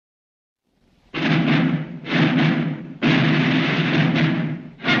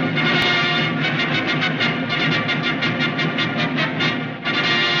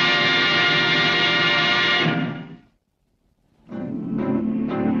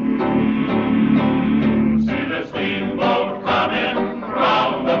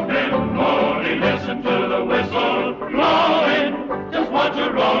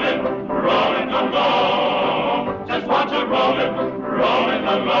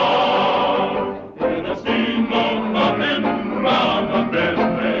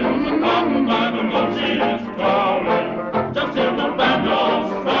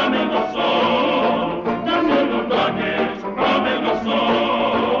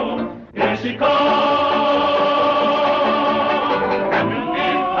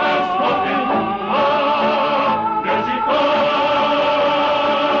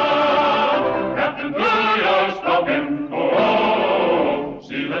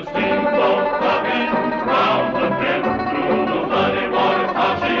a steamboat coming round the bend through the muddy water.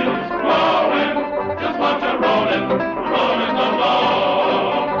 How she's rolling, just watch her rolling, rolling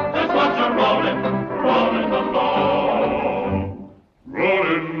along. Just watch her rolling, rolling along.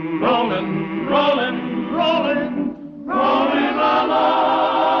 Rolling, rolling, rolling, rolling, rolling along.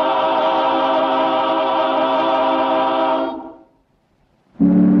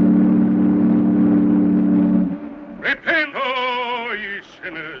 Repent, oh, ye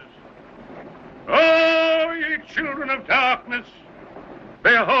sinners. Oh, ye children of darkness.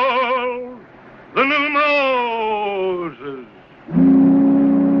 Behold, the new Moses.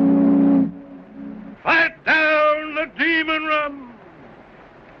 Fight down the demon rum.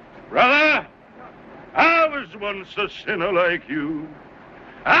 Brother, I was once a sinner like you.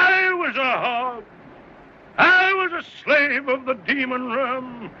 I was a hog. I was a slave of the demon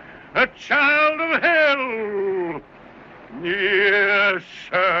rum, a child of hell. Yes,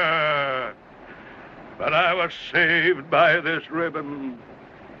 sir. But I was saved by this ribbon.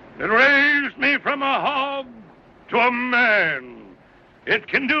 It raised me from a hog to a man. It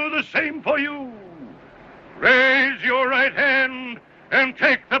can do the same for you. Raise your right hand and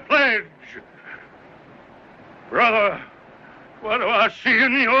take the pledge. Brother, what do I see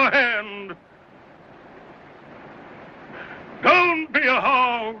in your hand? Don't be a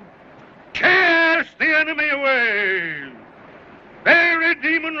hog. Cast the enemy away. Bury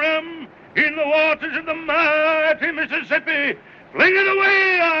demon rum in the waters of the mighty Mississippi. Fling it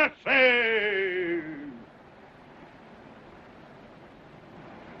away, I say.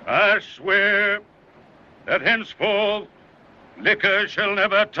 I swear that henceforth liquor shall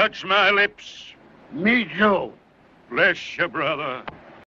never touch my lips. Me, Joe. Bless you, brother.